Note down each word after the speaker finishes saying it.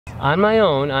On my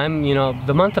own, I'm, you know,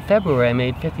 the month of February I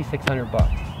made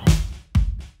 $5,600.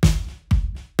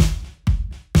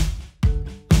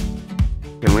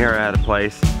 And we are at a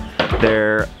place,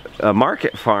 they're a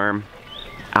market farm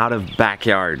out of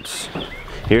backyards.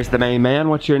 Here's the main man.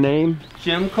 What's your name?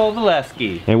 Jim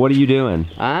Kowaleski. And what are you doing?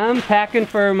 I'm packing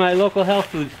for my local health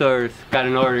food stores. Got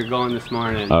an order going this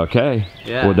morning. Okay.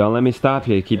 Yeah. Well, don't let me stop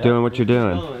you. Keep doing what you're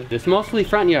doing. It's mostly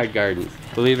front yard gardens,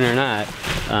 believe it or not.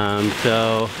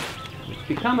 So it's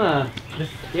become this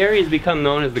area's become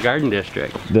known as the garden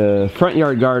district. The front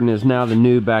yard garden is now the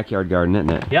new backyard garden, isn't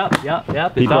it? Yep.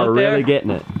 It's People out are there. really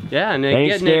getting it. Yeah, and They ain't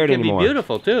getting scared it can anymore. be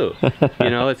beautiful too. You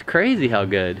know, it's crazy how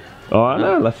good. Oh, I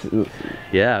know.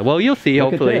 Yeah, well, you'll see.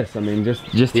 Look hopefully. at this. I mean, just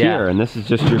here, and this is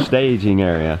just your staging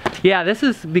area. Yeah, this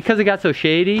is because it got so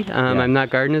shady. I'm not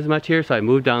gardening as much here, so I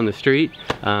moved down the street,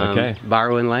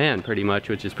 borrowing land pretty much,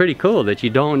 which is pretty cool that you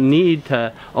don't need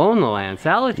to own the land.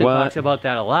 Salatin talks about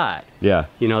that a lot. Yeah.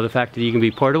 You know, the fact that you can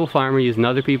be portable farmer using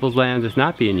other people's land that's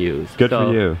not being used. Good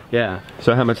for you. Yeah.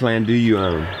 So how much land do you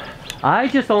own? I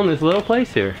just own this little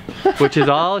place here, which is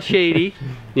all shady.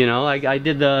 You know, I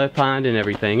did the pond and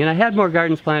everything, and I had more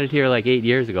gardens planted here like 8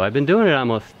 years ago. I've been doing it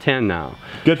almost 10 now.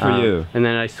 Good for you. And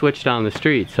then I switched down the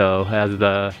street, so as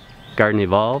the garden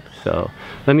evolved. So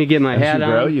let me get my hat on. As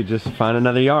you grow, you just find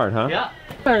another yard, huh? Yeah.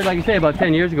 Started, like I say, about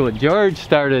 10 years ago. But George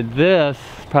started this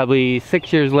probably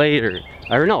 6 years later.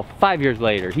 Or no, 5 years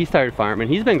later. He started farming.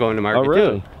 He's been going to market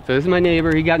too. So this is my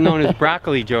neighbor. He got known as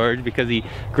Broccoli George because he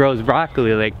grows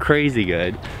broccoli like crazy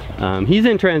good. He's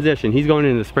in transition. He's going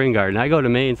into the spring garden. I go to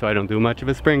Maine, so I don't do much of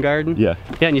a spring garden. Yeah.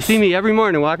 Yeah, and you see me every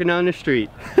morning walking down the street,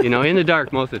 you know, in the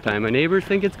dark most of the time. My neighbors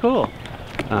think it's cool.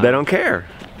 They don't care.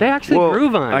 They actually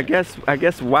groove on it. I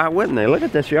guess why wouldn't they? Look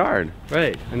at this yard.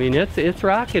 Right. I mean, it's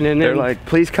rocking. And they're like,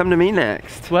 please come to me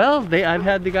next. Well, I've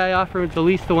had the guy offer to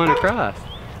lease the one across.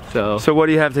 So what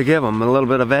do you have to give him? A little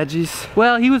bit of veggies?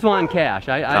 Well, he was wanting cash.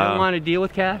 I don't want to deal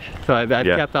with cash, so I've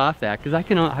kept off that because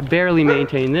I barely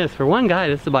maintain this. For one guy,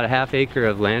 this is about a ½ acre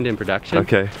of land in production.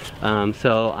 Okay.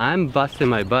 So I'm busting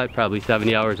my butt probably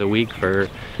 70 hours a week for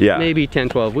maybe 10,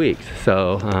 12 weeks.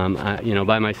 So, you know,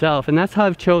 by myself, and that's how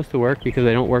I've chose to work because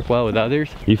I don't work well with others.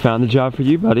 You found the job for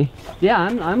you, buddy. Yeah,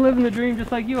 I'm living the dream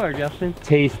just like you are, Justin.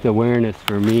 Taste awareness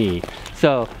for me.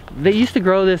 So they used to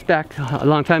grow this back a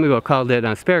long time ago, called it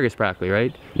asparagus broccoli,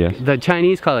 right? Yes. The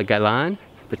Chinese call it gailan,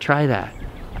 but try that.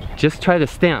 Just try the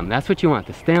stem. That's what you want.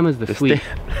 The stem is the sweet.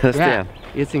 The stem.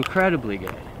 It's incredibly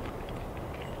good.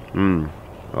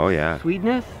 Oh yeah.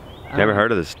 Sweetness. Never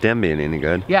heard of the stem being any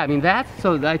good. Yeah, I mean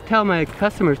so I tell my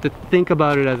customers to think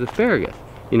about it as asparagus.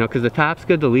 You know, because the top's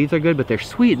good, the leaves are good, but they're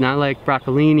sweet, not like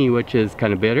broccolini, which is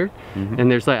kind of bitter.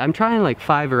 And there's I'm trying like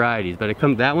 5 varieties, but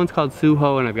that one's called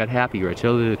Suho, and I've got Happy Rich.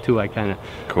 Those are the two I kind of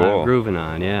grooving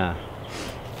on, yeah.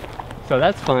 So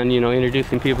that's fun, you know,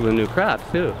 introducing people to new crops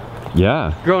too.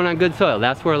 Yeah. Growing on good soil,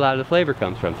 that's where a lot of the flavor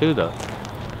comes from too, though.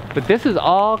 But this is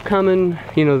all coming,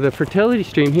 you know, the fertility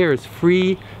stream here is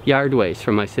free yard waste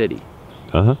from my city.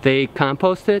 They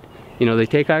compost it. You know, they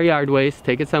take our yard waste,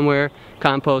 take it somewhere,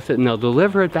 compost it, and they'll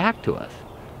deliver it back to us.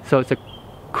 So it's a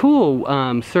cool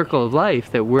circle of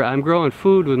life that I'm growing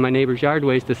food with my neighbor's yard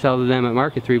waste to sell to them at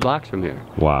market 3 blocks from here.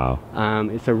 Wow.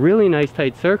 It's a really nice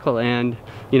tight circle, and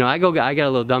you know, I got a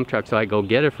little dump truck, so I go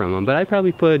get it from them. But I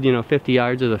probably put 50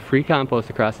 yards of the free compost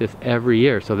across this every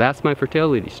year. So that's my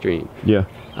fertility stream. Yeah.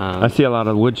 I see a lot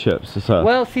of wood chips.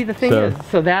 Well, see, the thing is,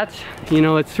 so that's, you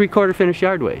know, it's 3/4 finished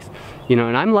yard waste. You know,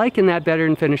 and I'm liking that better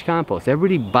than finished compost.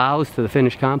 Everybody bows to the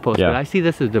finished compost, but I see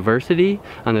this as diversity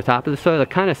on the top of the soil. It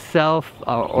kind of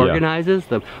self-organizes.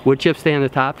 The wood chips stay on the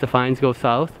top, the fines go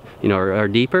south, you know, or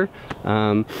deeper.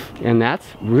 And that's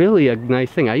really a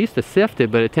nice thing. I used to sift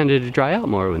it, but it tended to dry out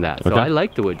more with that. So I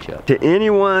like the wood chip. To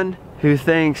anyone who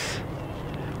thinks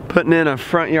putting in a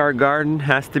front yard garden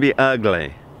has to be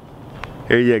ugly,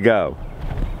 here you go.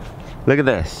 Look at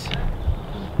this.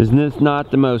 Isn't this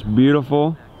not the most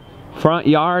beautiful front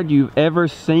yard you've ever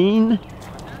seen?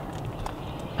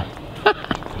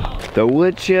 The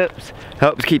wood chips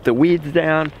helps keep the weeds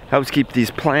down, helps keep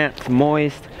these plants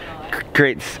moist,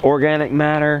 creates organic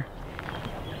matter,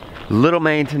 little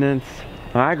maintenance,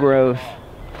 high growth,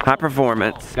 high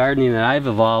performance. Gardening that I've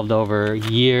evolved over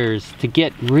years to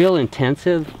get real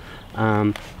intensive.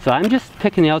 So I'm just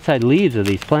picking the outside leaves of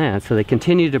these plants so they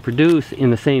continue to produce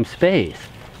in the same space.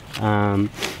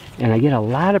 And I get a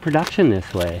lot of production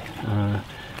this way.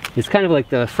 It's kind of like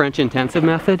the French intensive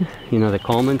method, you know, that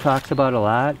Coleman talks about a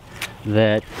lot.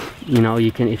 That, you know,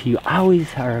 you can, if you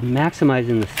always are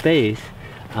maximizing the space,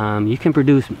 you can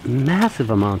produce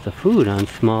massive amounts of food on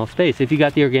small space if you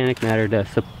got the organic matter to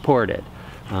support it.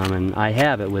 And I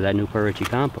have it with that Newport Richie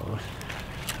compost.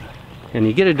 and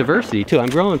you get a diversity too. I'm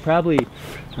growing probably,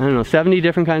 I don't know, 70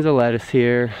 different kinds of lettuce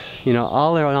here. You know,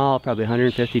 all in all, probably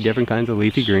 150 different kinds of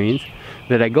leafy greens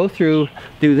that I go through,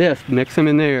 do this, mix them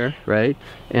in there, right?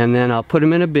 And then I'll put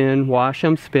them in a bin, wash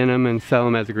them, spin them, and sell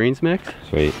them as a greens mix.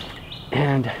 Sweet.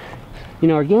 And, you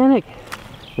know, organic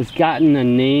has gotten a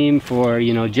name for,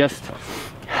 you know, just,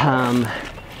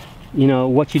 you know,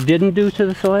 what you didn't do to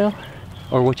the soil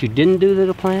or what you didn't do to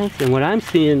the plants. And what I'm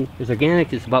seeing is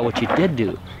organic is about what you did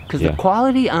do. Because the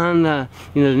quality on the,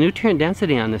 you know, the nutrient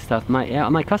density on this stuff,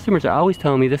 my customers are always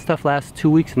telling me this stuff lasts 2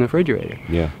 weeks in the refrigerator.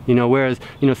 Yeah. You know, whereas,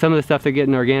 you know, some of the stuff they're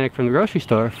getting organic from the grocery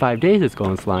store, 5 days it's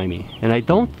going slimy. And I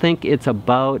don't think it's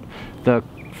about the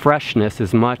freshness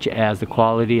as much as the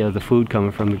quality of the food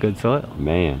coming from the good soil.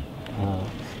 Man.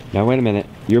 Now wait a minute.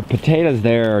 Your potatoes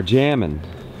there are jamming.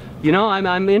 You know,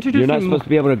 I'm introducing... You're not supposed to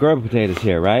be able to grow potatoes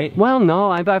here, right? Well,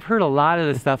 no, I've heard a lot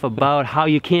of the stuff about how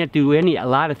you can't do a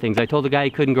lot of things. I told the guy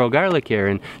he couldn't grow garlic here,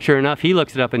 and sure enough, he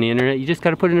looks it up on the internet. You just got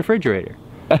to put it in a refrigerator.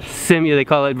 They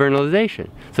call it vernalization.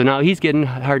 So now he's getting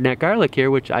hardneck garlic here,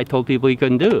 which I told people he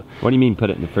couldn't do. What do you mean put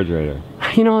it in the refrigerator?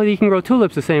 You know, you can grow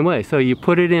tulips the same way. So you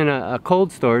put it in a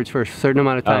cold storage for a certain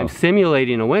amount of time,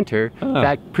 simulating a winter.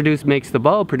 That makes the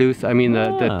bulb produce, I mean,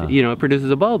 you know, it produces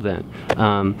a bulb then.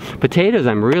 Potatoes,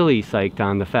 I'm really psyched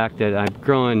on the fact that I'm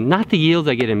growing, not the yields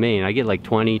I get in Maine. I get like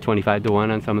 20, 25 to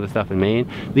 1 on some of the stuff in Maine.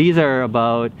 These are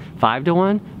about 5 to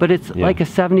 1, but it's like a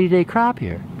 70-day crop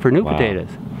here for new potatoes.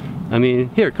 I mean,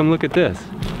 here, come look at this.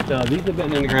 So these have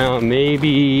been in the ground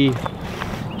maybe,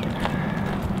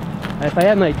 if I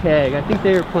had my tag, I think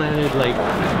they were planted like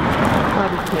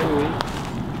probably 10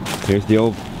 weeks. Here's the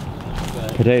old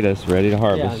potatoes ready to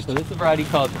harvest. Yeah, so this is a variety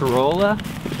called Corolla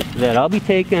that I'll be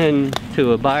taking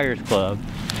to a buyer's club.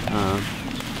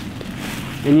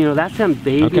 And you know, that's some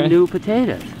baby new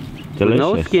potatoes. Delicious. With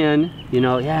no skin, you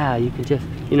know, yeah, you can just,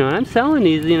 you know, and I'm selling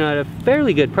these, you know, at a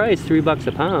fairly good price, $3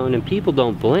 a pound, and people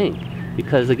don't blink.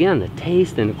 Because again, the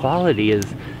taste and the quality is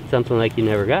something like you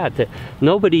never got.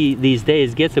 Nobody these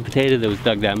days gets a potato that was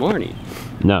dug that morning.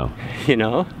 No. You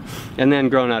know? And then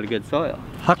grown out of good soil.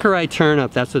 Huckeri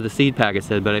turnip, that's what the seed packet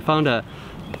said, but I found a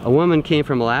woman came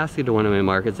from Alaska to one of my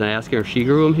markets, and I asked her if she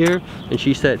grew them here, and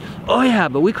she said, oh yeah,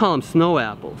 but we call them snow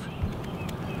apples.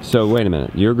 So wait a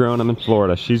minute, you're growing them in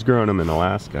Florida, she's growing them in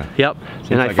Alaska. Yep,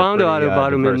 and I found out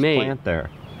about them in Maine. There.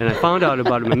 And I found out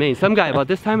about them in Maine. Some guy, about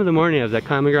this time of the morning, I was at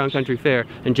Common Ground Country Fair,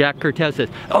 and Jack Cortez says,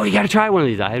 oh, you gotta try one of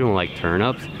these. I don't like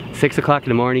turnips. 6 o'clock in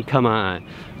the morning, come on.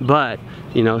 But,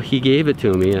 you know, he gave it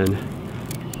to me, and...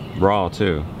 Raw,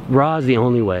 too. Raw is the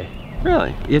only way.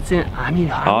 Really? It's in, I mean,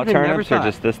 I all turnips or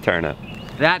just this turnip?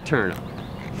 That turnip.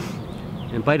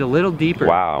 And bite a little deeper.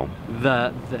 Wow.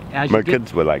 As my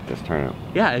kids would like this turnip.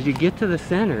 Yeah, as you get to the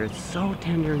center, it's so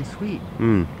tender and sweet.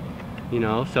 Mm. You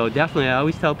know, so definitely I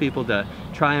always tell people to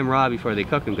try them raw before they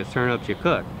cook them, because turnips you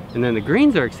cook. And then the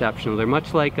greens are exceptional. They're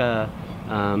much like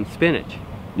spinach.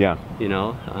 Yeah. You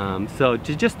know, so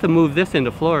just to move this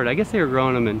into Florida, I guess they were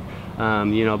growing them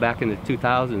in, you know, back in the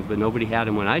 2000s, but nobody had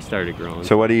them when I started growing.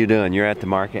 So what are you doing? You're at the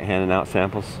market handing out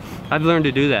samples? I've learned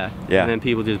to do that. Yeah. And then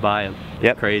people just buy them.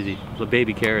 It's crazy. The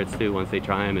baby carrots too, once they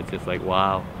try them, it's just like,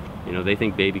 wow. You know, they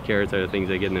think baby carrots are the things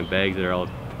they get in the bags that are all,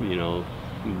 you know,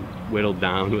 whittled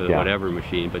down with a whatever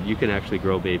machine, but you can actually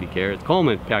grow baby carrots.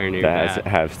 Coleman pioneered that. That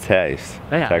has taste.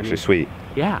 Yeah, it's actually sweet.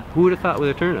 Yeah, who would have thought with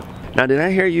a turnip? Now, did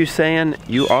I hear you saying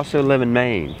you also live in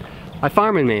Maine? I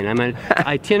farm in Maine. I'm an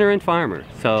itinerant farmer.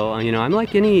 So, you know, I'm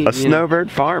like any... A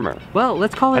snowbird farmer. Well,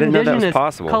 let's call it indigenous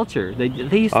culture. They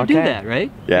used to do that,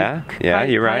 right? Yeah,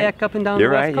 you're right. Kayak up and down the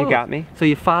West Coast. You got me. So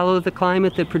you follow the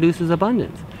climate that produces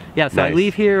abundance. Yeah, so I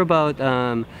leave here about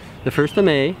the 1st of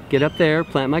May, get up there,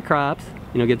 plant my crops,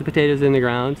 you know, get the potatoes in the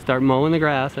ground, start mowing the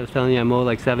grass. I was telling you I mow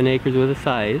like 7 acres with a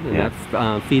scythe, and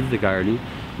that feeds the garden.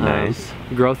 Nice.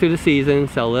 Grow through the season,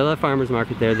 sell a little at farmer's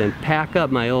market there, then pack up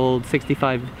my old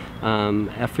 65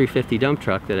 F350 dump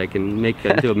truck that I can make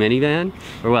into a minivan,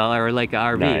 or like an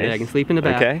RV that I can sleep in the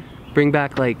back. Okay. Bring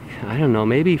back like, I don't know,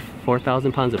 maybe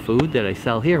 4,000 pounds of food that I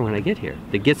sell here when I get here.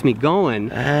 That gets me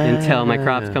going until my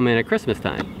crops come in at Christmas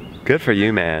time. Good for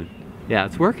you, man. Yeah,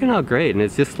 it's working out great, and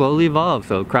it's just slowly evolved.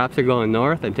 So crops are going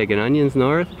north. I'm taking onions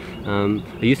north. I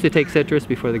used to take citrus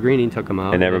before the greening took them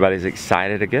out. And everybody's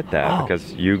excited to get that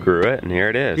because you grew it, and here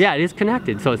it is. Yeah, it is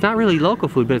connected. So it's not really local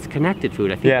food, but it's connected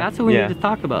food. I think that's what we need to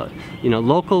talk about. You know,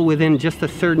 local within just a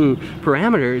certain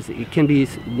parameters, it can be,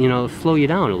 you know, slow you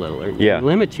down a little or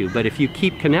limit you. But if you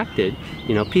keep connected,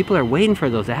 you know, people are waiting for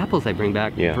those apples I bring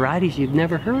back, varieties you've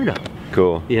never heard of.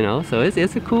 Cool. You know, so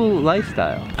it's a cool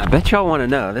lifestyle. I bet y'all want to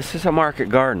know, this is a market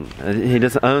garden. He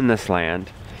doesn't own this land.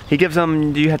 He gives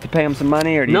them, do you have to pay him some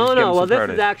money, or do you just give him well, some this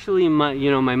produce? is actually my,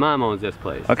 my mom owns this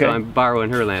place. Okay. So I'm borrowing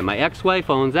her land. My ex-wife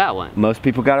owns that one. Most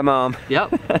people got a mom.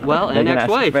 Yep. Well, and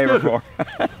ex-wife too.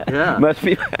 Yeah. Most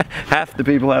people, half the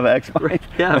people have an ex-wife.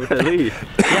 Yeah, at least.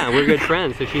 Yeah, we're good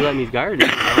friends, so she let me garden.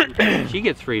 And she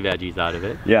gets free veggies out of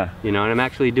it. Yeah. And I'm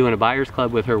actually doing a buyer's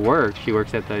club with her work. She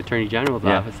works at the Attorney General's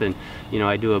office, and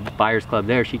I do a buyer's club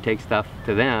there. She takes stuff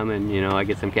to them, and I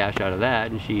get some cash out of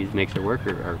that, and she makes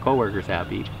her co-workers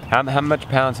happy. How much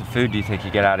pounds of food do you think you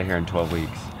get out of here in 12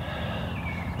 weeks?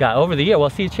 God, over the year,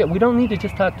 well, see, we don't need to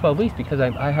just talk 12 weeks because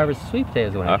I harvest sweet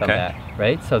potatoes when I come back,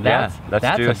 right? So that's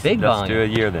a big volume. Let's do a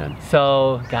year then.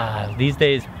 So, God, these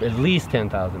days, at least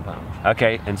 10,000 pounds.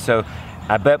 Okay, and so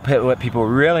I bet what people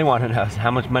really want to know is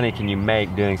how much money can you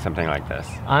make doing something like this?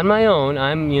 On my own,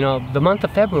 the month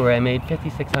of February, I made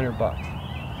 $5,600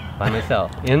 by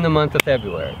myself in the month of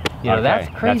February. That's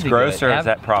crazy. That's gross, or is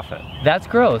that profit? That's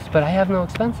gross, but I have no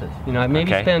expenses. I maybe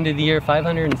spend the year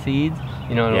 $500 in seeds,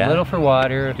 and a little for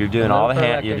water. You're doing all the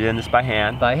hand. You're doing this by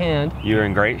hand. By hand. You're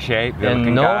in great shape. You're and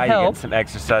looking no guy. help. You get some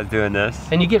exercise doing this.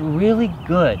 And you get really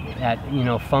good at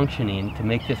functioning to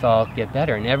make this all get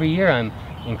better. And every year I'm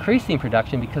increasing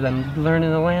production because I'm learning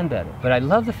the land better. But I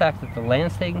love the fact that the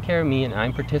land's taking care of me, and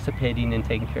I'm participating in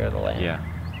taking care of the land. Yeah.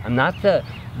 I'm not the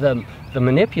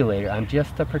manipulator. I'm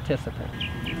just a participant.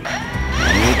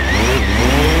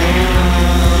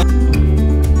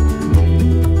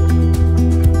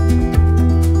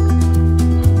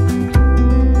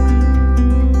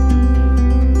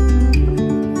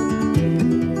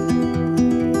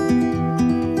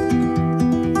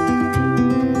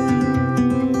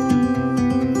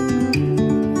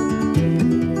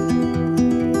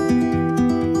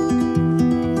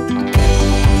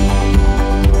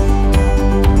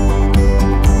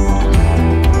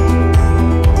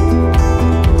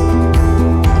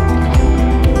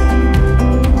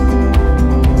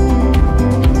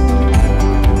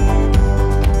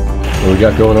 What we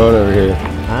got going on over here?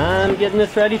 I'm getting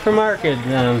this ready for market.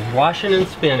 Washing and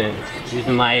spinning.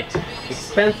 Using my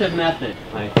expensive method.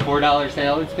 My $4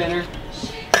 salad spinner.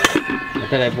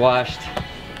 That I've washed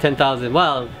 10,000,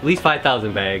 well, at least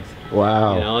 5,000 bags.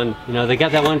 Wow. And they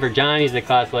got that one for Johnny's that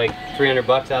cost like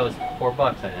 $300. That was $4,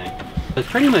 I think. It's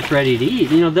pretty much ready to eat.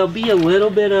 There'll be a little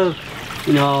bit of,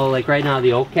 like right now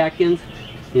the oak catkins.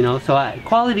 So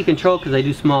quality control, because I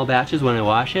do small batches when I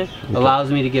wash it,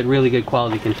 allows me to get really good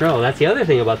quality control. That's the other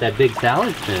thing about that big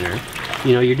salad spinner.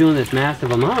 You're doing this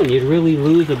massive amount, you'd really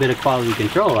lose a bit of quality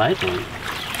control, I think.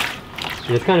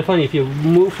 And it's kind of funny, if you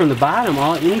move from the bottom,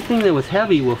 anything that was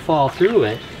heavy will fall through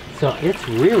it, so it's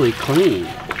really clean.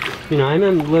 I'm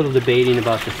a little debating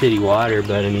about the city water,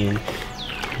 but I mean,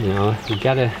 you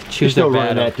gotta choose. You're still a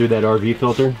running that through that RV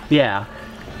filter? Yeah.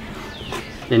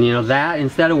 And that,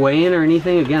 instead of weighing or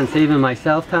anything, again, saving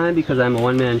myself time because I'm a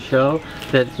one-man show,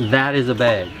 that is a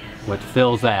bag, what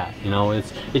fills that.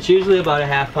 It's usually about a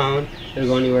 ½ pound. It'll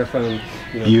go anywhere from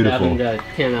 7 to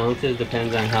 10 ounces,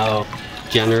 depends on how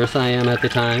generous I am at the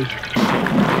time.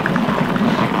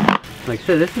 Like I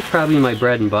said, this is probably my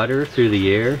bread and butter through the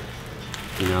year.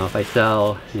 If I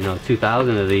sell,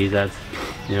 2,000 of these, that's,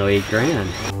 $8 grand.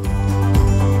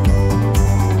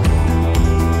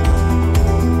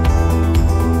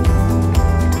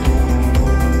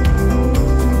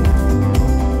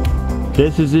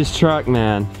 This is his truck,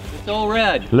 man. It's all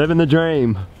red. Living the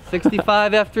dream.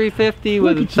 65 F350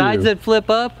 with sides that flip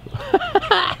up.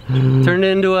 Turned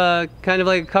into a kind of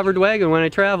like a covered wagon when I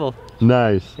travel.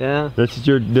 Nice. Yeah. This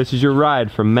is your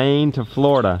ride from Maine to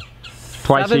Florida,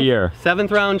 twice a year. 7th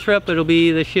round trip it'll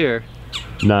be this year.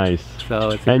 Nice.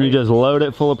 So it's you just load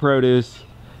it full of produce.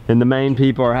 And the Maine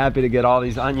people are happy to get all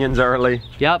these onions early.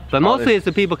 Yep, but mostly it's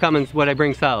the people coming, what I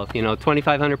bring south.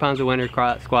 2,500 pounds of winter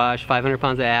squash, 500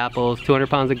 pounds of apples, 200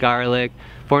 pounds of garlic,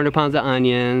 400 pounds of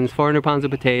onions, 400 pounds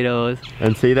of potatoes.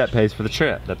 And see, that pays for the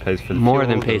trip. That pays for the more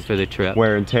than pays for the trip.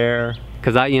 Wear and tear.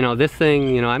 Because this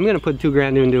thing, I'm gonna put $2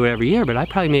 grand into it every year, but I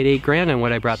probably made $8 grand on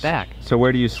what I brought back. So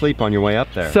where do you sleep on your way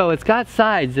up there? So it's got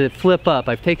sides that flip up.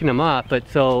 I've taken them off, but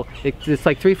so it's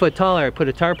like 3 foot taller. I put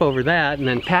a tarp over that and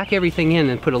then pack everything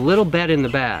in and put a little bed in the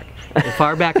back, as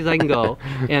far back as I can go.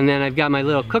 And then I've got my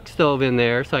little cook stove in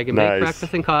there so I can make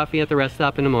breakfast and coffee at the rest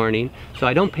stop in the morning. So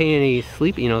I don't pay any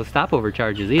sleep, stopover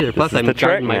charges either. Plus I'm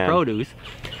gardening my produce.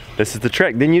 This is the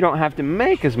trick. Then you don't have to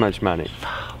make as much money.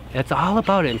 It's all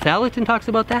about it. And Salatin talks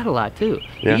about that a lot too.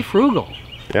 Yeah. Be frugal.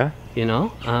 Yeah.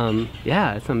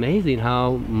 Yeah, it's amazing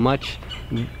how much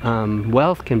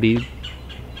wealth can be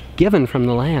given from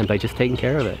the land by just taking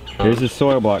care of it. Here's the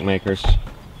soil block makers.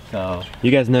 So you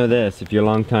guys know this. If you're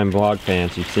longtime vlog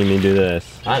fans, you've seen me do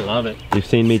this. I love it. You've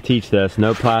seen me teach this.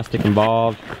 No plastic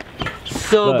involved.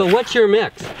 So, Look. but what's your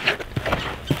mix?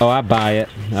 Oh, I buy it.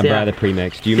 I buy the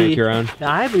premix. Do you make your own?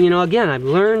 Again, I've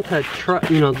learned to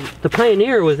the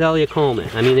pioneer was Elliot Coleman.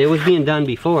 I mean, it was being done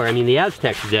before. I mean, the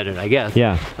Aztecs did it, I guess.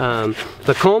 Yeah.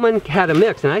 But Coleman had a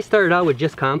mix, and I started out with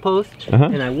just compost,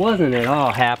 and I wasn't at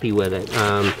all happy with it.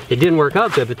 It didn't work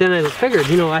out good, but then I figured,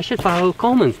 I should follow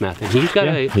Coleman's method. He's got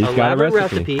a elaborate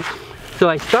recipe. So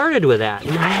I started with that,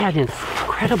 and I had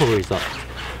incredible results.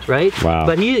 Right? Wow.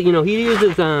 But he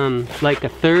uses like a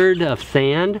third of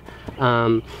sand,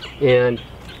 and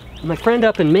my friend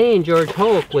up in Maine, George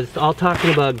Hoke, was all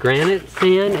talking about granite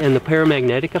sand and the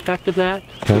paramagnetic effect of that.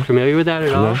 Are you familiar with that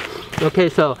at all? No. Okay,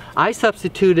 so I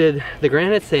substituted the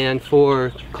granite sand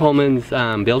for Coleman's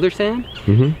builder sand,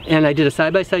 and I did a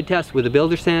side-by-side test with the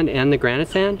builder sand and the granite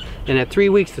sand, and at 3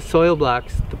 weeks the soil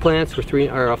blocks, the plants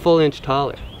were a full inch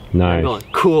taller. Nice. I'm going,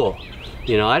 cool.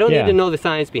 I don't need to know the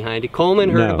science behind it. Coleman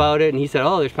heard about it and he said,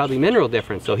 oh, there's probably mineral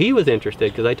difference. So he was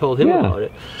interested because I told him about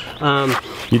it.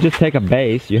 You just take a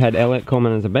base. You had Elliot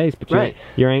Coleman as a base, but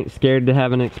you ain't scared to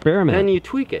have an experiment. Then you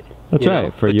tweak it. That's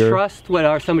right. Trust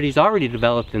what somebody's already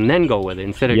developed and then go with it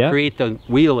instead of create the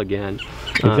wheel again.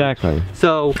 Exactly.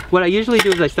 So what I usually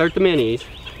do is I start the minis.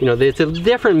 It's a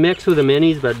different mix with the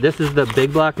minis, but this is the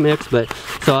big block mix.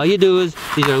 So all you do is,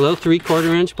 these are little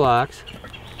 3/4 inch blocks.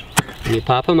 And you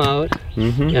pop them out,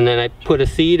 and then I put a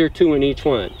seed or two in each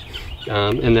one.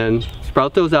 And then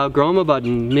sprout those out, grow them about,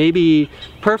 maybe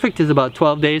perfect is about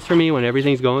 12 days for me when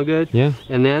everything's going good. Yeah.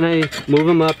 And then I move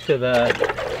them up to the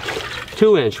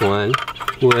 2-inch one,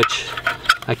 which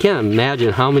I can't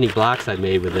imagine how many blocks I've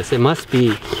made with this. It must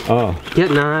be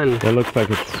getting on. It looks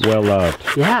like it's well loved.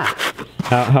 Yeah.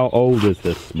 How old is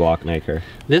this block maker?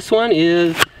 This one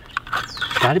is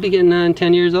got to be getting on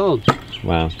 10 years old.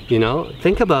 Wow.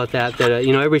 Think about that,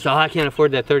 everybody says, oh, I can't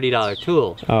afford that $30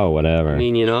 tool. Oh, whatever. I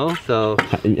mean, so.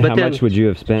 How much would you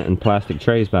have spent in plastic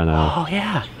trays by now? Oh,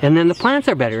 yeah. And then the plants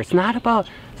are better. It's not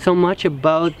so much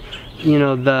about,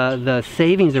 the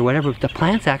savings or whatever, but the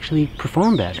plants actually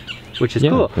perform better, which is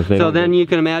cool. So then you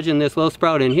can imagine this little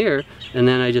sprout in here, and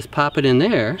then I just pop it in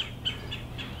there.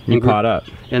 You pot up.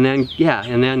 And then,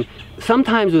 and then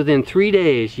sometimes within 3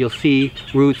 days, you'll see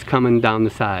roots coming down the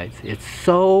sides. It's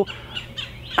so...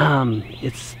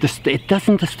 it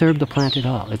doesn't disturb the plant at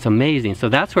all. It's amazing. So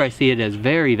that's where I see it as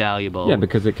very valuable. Yeah,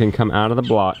 because it can come out of the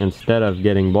block instead of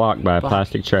getting blocked by a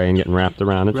plastic tray and getting wrapped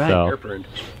around itself.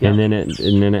 And then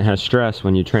it has stress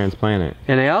when you transplant it.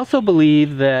 And I also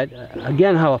believe that,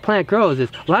 again, how a plant grows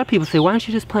is, a lot of people say, why don't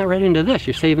you just plant right into this?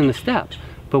 You're saving the step.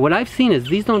 But what I've seen is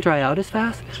these don't dry out as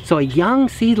fast. So a young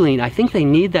seedling, I think they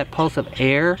need that pulse of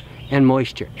air and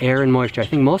moisture. I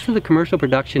think most of the commercial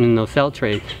production in those cell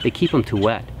trays, they keep them too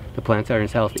wet. The plants aren't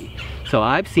as healthy. So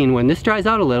I've seen when this dries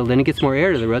out a little, then it gets more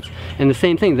air to the roots, and the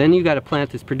same thing, then you got a plant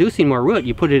that's producing more root,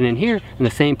 you put it in here, and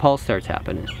the same pulse starts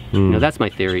happening. That's my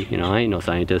theory. I ain't no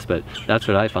scientist, but that's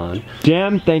what I found.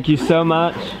 Jim, thank you so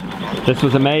much. This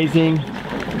was amazing.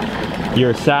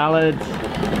 Your salads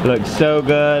look so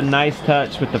good. Nice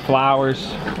touch with the flowers.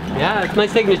 Yeah, it's my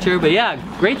signature, but yeah,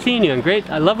 great seeing you, and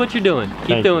I love what you're doing.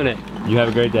 Keep doing it. You have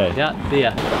a great day. Yeah, see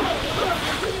ya.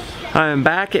 I'm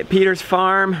back at Peter's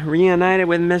farm, reunited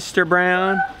with Mr.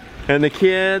 Brown and the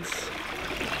kids.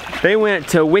 They went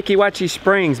to Weeki Wachee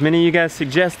Springs. Many of you guys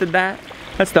suggested that.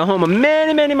 That's the home of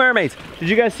many, many mermaids. Did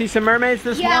you guys see some mermaids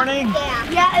this morning?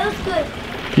 Yeah, it was good.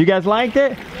 You guys liked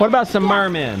it? What about some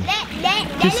mermen?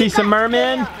 Did you see some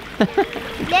mermen?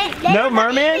 No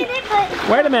mermen?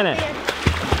 Wait a minute.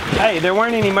 Hey, there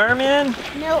weren't any mermen?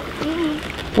 No.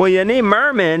 Well, you need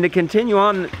mermen to continue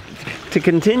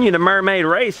the mermaid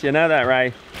race, you know that,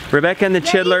 right? Rebecca and the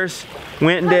Chidlers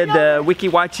went and did the Weeki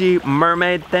Wachee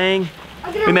mermaid thing.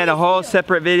 We made a whole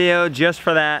separate video just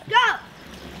for that.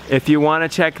 If you want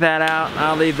to check that out,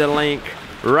 I'll leave the link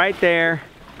right there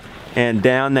and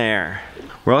down there.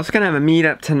 We're also gonna have a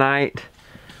meetup tonight.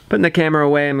 Putting the camera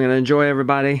away, I'm gonna enjoy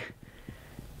everybody.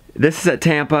 This is at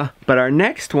Tampa, but our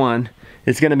next one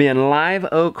is gonna be in Live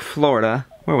Oak, Florida.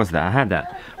 Where was that? I had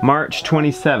that. March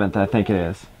 27th, I think it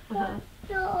is.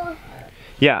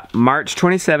 Yeah, March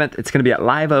 27th. It's gonna be at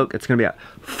Live Oak. It's gonna be at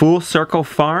Full Circle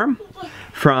Farm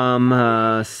from,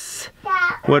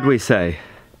 what'd we say?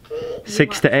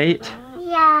 6 to 8?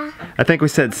 Yeah. I think we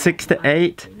said 6 to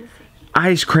 8.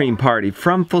 Ice cream party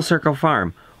from Full Circle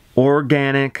Farm.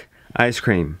 Organic ice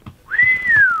cream.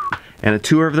 And a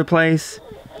tour of the place.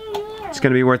 It's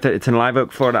gonna be worth it. It's in Live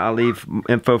Oak, Florida. I'll leave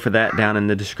info for that down in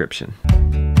the description.